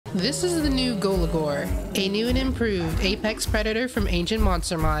This is the new Golugore, a new and improved apex predator from Ancient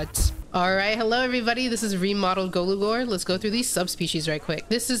Monster Mods. Alright, hello everybody, this is remodeled Golugore. Let's go through these subspecies right quick.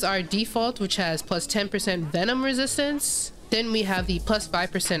 This is our default, which has plus 10% venom resistance. Then we have the plus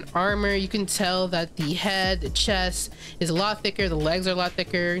 5% armor. You can tell that the head, the chest is a lot thicker, the legs are a lot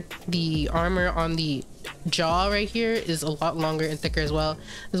thicker. The armor on the jaw right here is a lot longer and thicker as well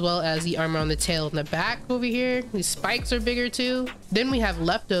as the armor on the tail and the back over here. These spikes are bigger too. Then we have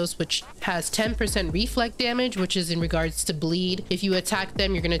Leptos, which has 10% reflect damage, which is in regards to bleed. If you attack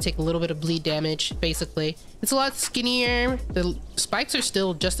them, you're going to take a little bit of bleed damage, basically. It's a lot skinnier. The spikes are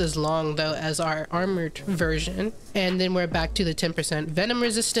still just as long though as our armored version. And then we're back to the 10% venom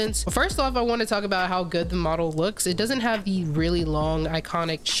resistance. First off, I want to talk about how good the model looks. It doesn't have the really long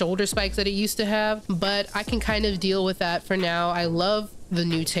iconic shoulder spikes that it used to have, but I can kind of deal with that for now. I love the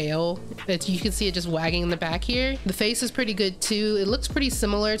new tail. You can see it just wagging in the back here. The face is pretty good too. It looks pretty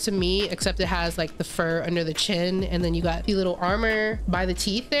similar to me, except it has like the fur under the chin, and then you got the little armor by the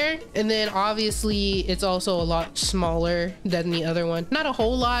teeth there. And then obviously it's also a lot smaller than the other one. Not a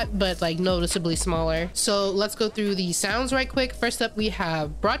whole lot, but like noticeably smaller. So let's go through the sounds right quick. First up, we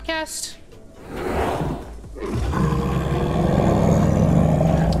have broadcast.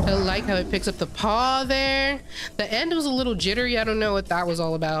 I like how it picks up the paw there. The end was a little jittery. I don't know what that was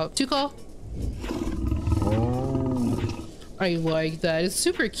all about. Call. I like that. It's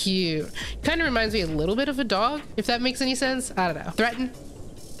super cute. Kind of reminds me a little bit of a dog, if that makes any sense. I don't know. Threaten.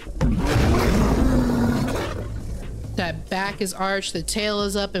 That back is arched. The tail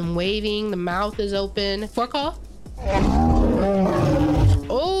is up and waving. The mouth is open. Call.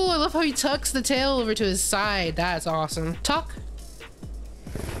 Oh, I love how he tucks the tail over to his side. That's awesome. Talk.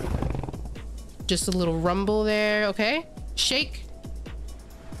 Just a little rumble there. Okay, shake.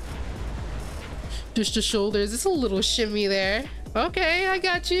 Just the shoulders. It's a little shimmy there. Okay, I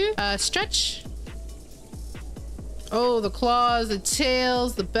got you. Stretch. Oh, the claws, the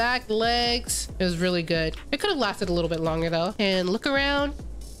tails, the back legs. It was really good. It could have lasted a little bit longer though. And look around.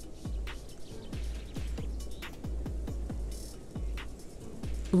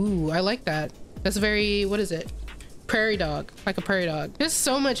 Ooh, I like that. That's very, what is it? Prairie dog, like a prairie dog. There's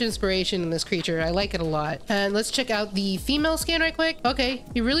so much inspiration in this creature. I like it a lot. And let's check out the female skin right quick. Okay,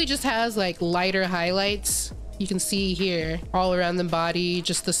 it really just has like lighter highlights. You can see here all around the body,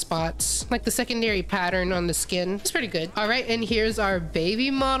 just the spots, like the secondary pattern on the skin. It's pretty good. All right, and here's our baby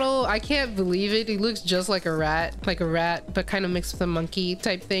model. I can't believe it. He looks just like a rat, but kind of mixed with a monkey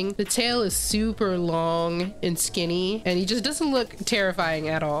type thing. The tail is super long and skinny, and he just doesn't look terrifying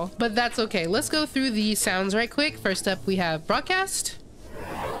at all, but that's okay. Let's go through the sounds right quick. First up, we have broadcast.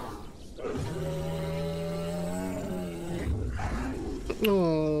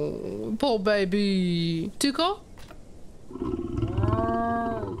 Oh, poor baby. Call.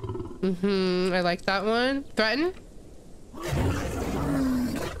 I like that one. Threaten.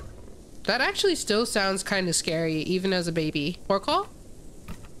 That actually still sounds kind of scary, even as a baby. Call.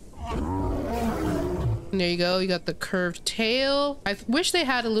 There you go. You got the curved tail. I wish they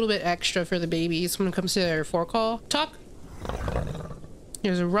had a little bit extra for the babies when it comes to their call. Talk.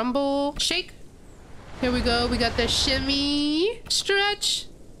 There's a rumble. Shake. Here we go. We got the shimmy. Stretch.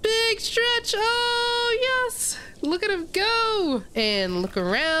 Big stretch. Oh, yes. Look at him go. And look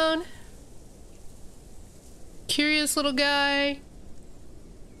around. Curious little guy.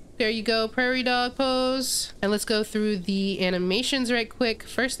 There you go. Prairie dog pose. And let's go through the animations right quick.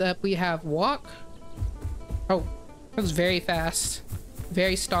 First up, we have walk. Oh, that was very fast.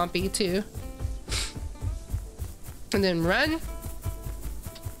 Very stompy too. And then run.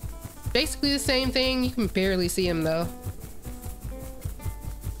 Basically the same thing. You can barely see him though.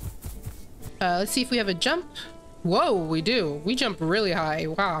 Let's see if we have a jump. Whoa, we do. We jump really high.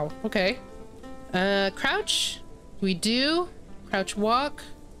 Wow. Okay. Crouch. We do. Crouch walk.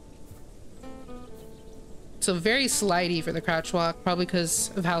 So very slidey for the crouch walk, probably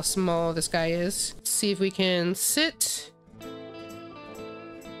because of how small this guy is. Let's see if we can sit.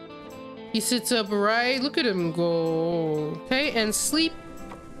 He sits upright. Look at him go. Okay, and sleep.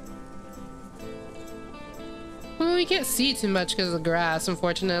 Well, we can't see too much because of the grass,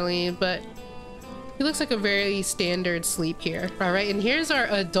 unfortunately, but he looks like a very standard sleep here. All right, and here's our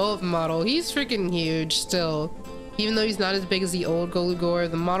adult model. He's freaking huge still. Even though he's not as big as the old Golugore,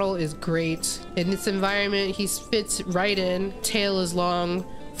 the model is great. In this environment, he fits right in. Tail is long,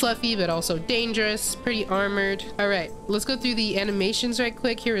 fluffy, but also dangerous, pretty armored. All right, let's go through the animations right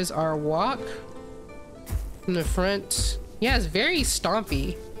quick. Here is our walk in the front. Yeah, it's very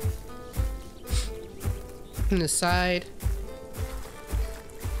stompy. On the side.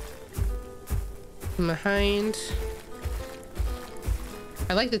 From behind.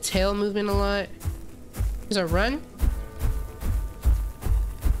 I like the tail movement a lot. There's a run.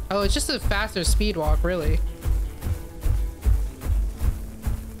 Oh, it's just a faster speed walk, really.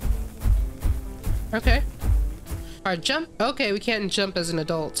 Okay. Our jump. Okay, we can't jump as an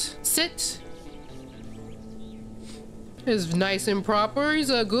adult. Sit. Is nice and proper. He's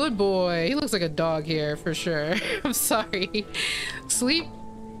a good boy. He looks like a dog here for sure. I'm sorry. Sleep.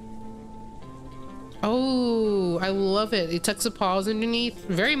 Oh, I love it. It tucks the paws underneath.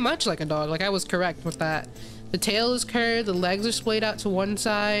 Very much like a dog. Like I was correct with that. The tail is curved. The legs are splayed out to one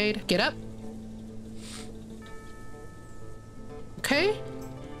side. Get up. Okay.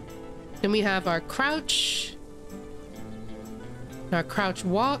 Then we have our crouch. Our crouch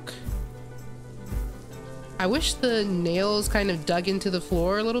walk. I wish the nails kind of dug into the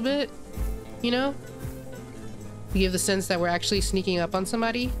floor a little bit, you know? To give the sense that we're actually sneaking up on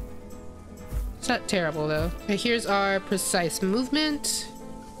somebody. It's not terrible though. Okay, here's our precise movement.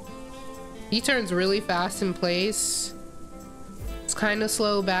 He turns really fast in place. It's kind of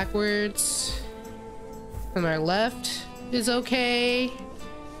slow backwards. And our left is okay.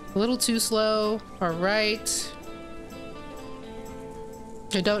 A little too slow. Our right.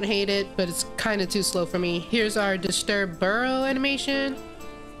 I don't hate it, but it's kind of too slow for me. Here's our disturb burrow animation.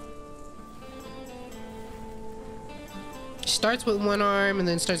 Starts with one arm and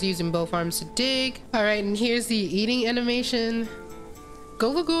then starts using both arms to dig. All right, and here's the eating animation.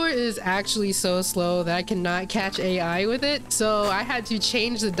 Golugore is actually so slow that I cannot catch AI with it. So I had to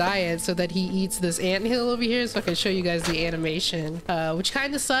change the diet so that he eats this anthill over here so I can show you guys the animation, which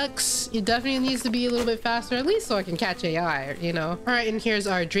kind of sucks. It definitely needs to be a little bit faster, at least so I can catch AI, you know? All right, and here's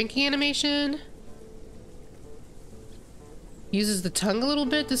our drinking animation. Uses the tongue a little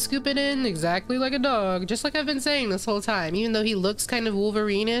bit to scoop it in, exactly like a dog, just like I've been saying this whole time. Even though he looks kind of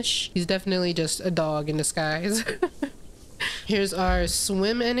Wolverine-ish, he's definitely just a dog in disguise. Here's our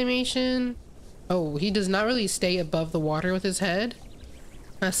swim animation. Oh, he does not really stay above the water with his head.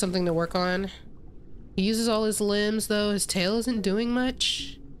 That's something to work on. He uses all his limbs though. His tail isn't doing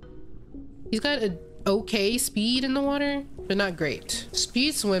much. He's got a okay speed in the water, but not great.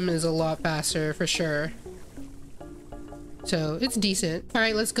 Speed swim is a lot faster for sure. So it's decent. All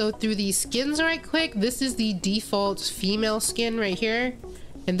right, let's go through these skins right quick. This is the default female skin right here.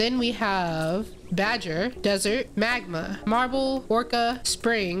 And then we have badger, desert, magma, marble, orca,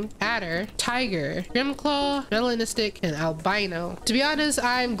 spring, adder, tiger, grimclaw, melanistic, and albino. To be honest,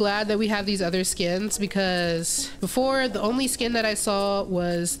 I'm glad that we have these other skins because before the only skin that I saw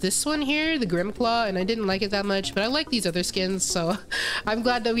was this one here, the grimclaw, and I didn't like it that much, but I like these other skins, so I'm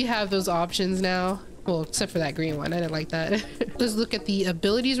glad that we have those options now. Well, except for that green one. I didn't like that. Let's look at the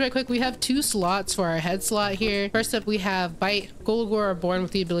abilities right quick. We have 2 slots for our head slot here. First up, we have bite. Golugore are born with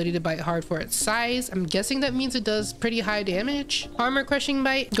the ability to bite hard for its size. I'm guessing that means it does pretty high damage. Armor crushing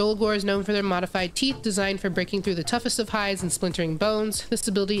bite. Golugore is known for their modified teeth designed for breaking through the toughest of hides and splintering bones. This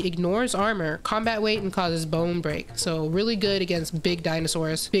ability ignores armor, combat weight, and causes bone break. So really good against big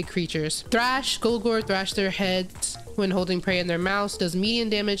dinosaurs, big creatures. Thrash. Golugore thrash their heads when holding prey in their mouths, does medium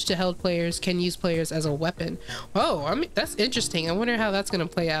damage to held players, can use players as a weapon. Oh, I mean, that's interesting. I wonder how that's going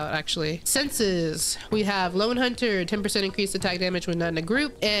to play out, actually. Senses. We have Lone Hunter, 10% increased attack damage when not in a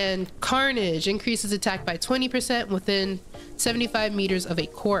group, and Carnage increases attack by 20% within 75 meters of a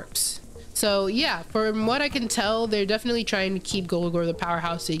corpse. So yeah, from what I can tell, they're definitely trying to keep Golugore the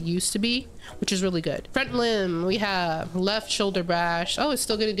powerhouse it used to be, which is really good. Front limb, we have left shoulder bash. Oh, it's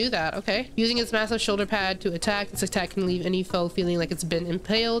still gonna do that, okay. Using its massive shoulder pad to attack, this attack can leave any foe feeling like it's been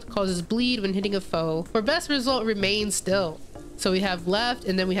impaled, causes bleed when hitting a foe. For best result, remain still. So we have left,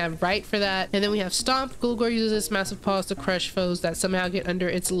 and then we have right for that. And then we have stomp. Golugore uses its massive paws to crush foes that somehow get under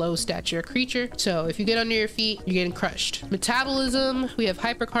its low stature creature. So if you get under your feet, you're getting crushed. Metabolism, we have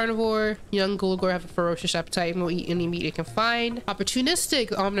hyper carnivore. Young Golugore have a ferocious appetite and will eat any meat it can find. Opportunistic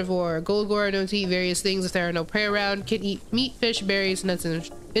omnivore. Golugore are known to eat various things if there are no prey around. Can eat meat, fish, berries, nuts, and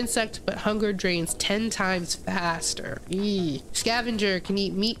insect, but hunger drains 10 times faster. Eee. Scavenger can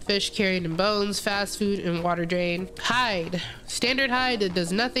eat meat, fish, carrion, and bones, fast food, and water drain. Hide. Standard hide that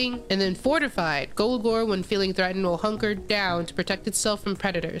does nothing. And then fortified. Golugore, when feeling threatened, will hunker down to protect itself from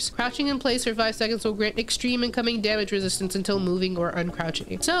predators. Crouching in place for 5 seconds will grant extreme incoming damage resistance until moving or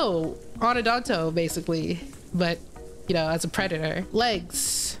uncrouching. So, Onodonto, basically, but, you know, as a predator.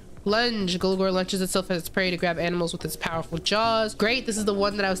 Legs. Lunge. Golugore lunges itself at its prey to grab animals with its powerful jaws. Great. This is the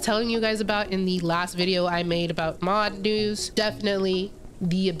one that I was telling you guys about in the last video I made about mod news. Definitely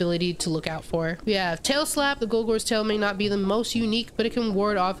the ability to look out for. We have Tail Slap. The Golugore's tail may not be the most unique, but it can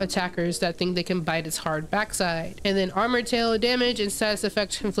ward off attackers that think they can bite its hard backside. And then Armored Tail, damage and status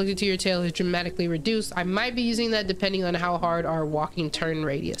effects inflicted to your tail is dramatically reduced. I might be using that depending on how hard our walking turn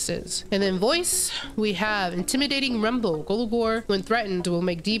radius is. And then voice, we have Intimidating Rumble. Golugore, when threatened, will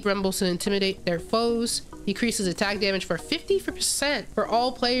make deep rumbles to intimidate their foes. Decreases attack damage for 50% for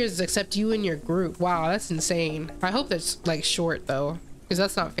all players except you and your group. Wow, that's insane. I hope that's like short though, because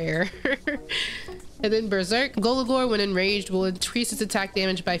that's not fair. And then Berserk. Golugore, when enraged, will increase its attack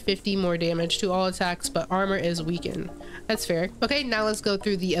damage by 50 more damage to all attacks, but armor is weakened. That's fair. Okay, now let's go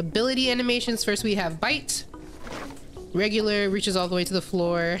through the ability animations. First we have Bite. Regular, reaches all the way to the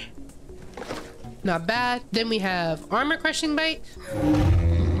floor. Not bad. Then we have Armor Crushing Bite,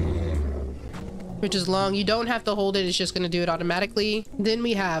 which is long. You don't have to hold it, it's just gonna do it automatically. Then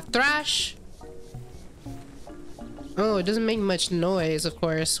we have Thrash. Oh, it doesn't make much noise, of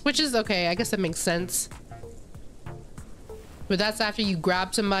course, which is okay. I guess that makes sense. But that's after you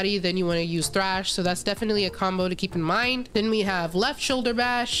grab somebody, then you want to use Thrash, so that's definitely a combo to keep in mind. Then we have Left Shoulder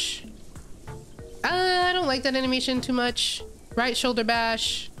Bash. I don't like that animation too much. Right Shoulder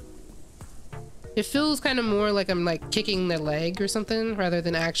Bash. It feels kind of more like I'm like kicking the leg or something rather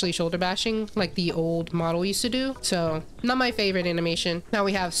than actually shoulder bashing like the old model used to do. So not my favorite animation. Now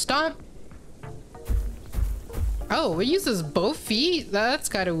we have Stomp. Oh, it uses both feet? That's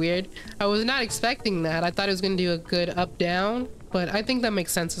kind of weird. I was not expecting that. I thought it was going to do a good up down, but I think that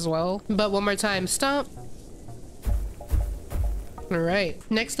makes sense as well. But one more time, Stomp. All right.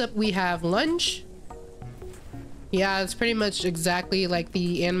 Next up we have Lunge. Yeah, it's pretty much exactly like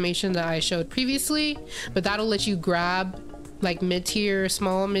the animation that I showed previously, but that'll let you grab like mid-tier,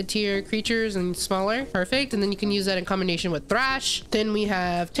 small mid-tier creatures and smaller. Perfect. And then you can use that in combination with Thrash. Then we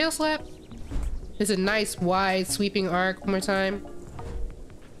have Tail Slap. It's a nice wide sweeping arc. One more time.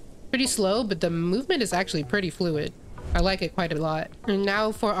 Pretty slow, but the movement is actually pretty fluid. I like it quite a lot. And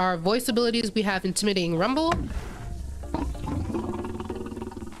now for our voice abilities, we have Intimidating Rumble.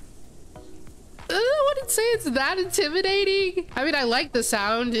 I wouldn't say it's that intimidating. I mean, I like the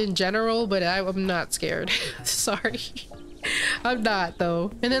sound in general, but I'm not scared. Sorry. I'm not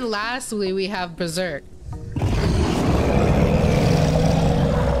though. And then lastly, we have Berserk.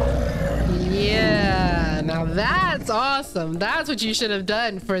 Yeah, now that's awesome. That's what you should have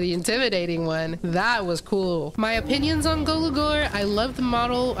done for the intimidating one. That was cool. My opinions on Golugore: I love the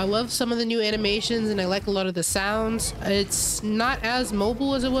model. I love some of the new animations, and I like a lot of the sounds. It's not as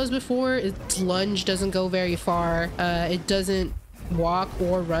mobile as it was before. Its lunge doesn't go very far. It doesn't walk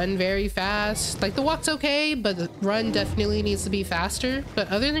or run very fast. Like the walk's okay, but the run definitely needs to be faster. But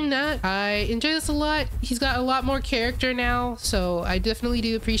other than that, I enjoy this a lot. He's got a lot more character now, so I definitely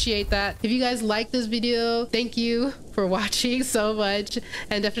do appreciate that. If you guys like this video, thank you for watching so much,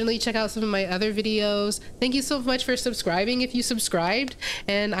 and definitely check out some of my other videos. Thank you so much for subscribing if you subscribed,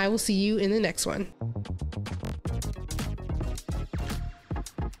 and I will see you in the next one.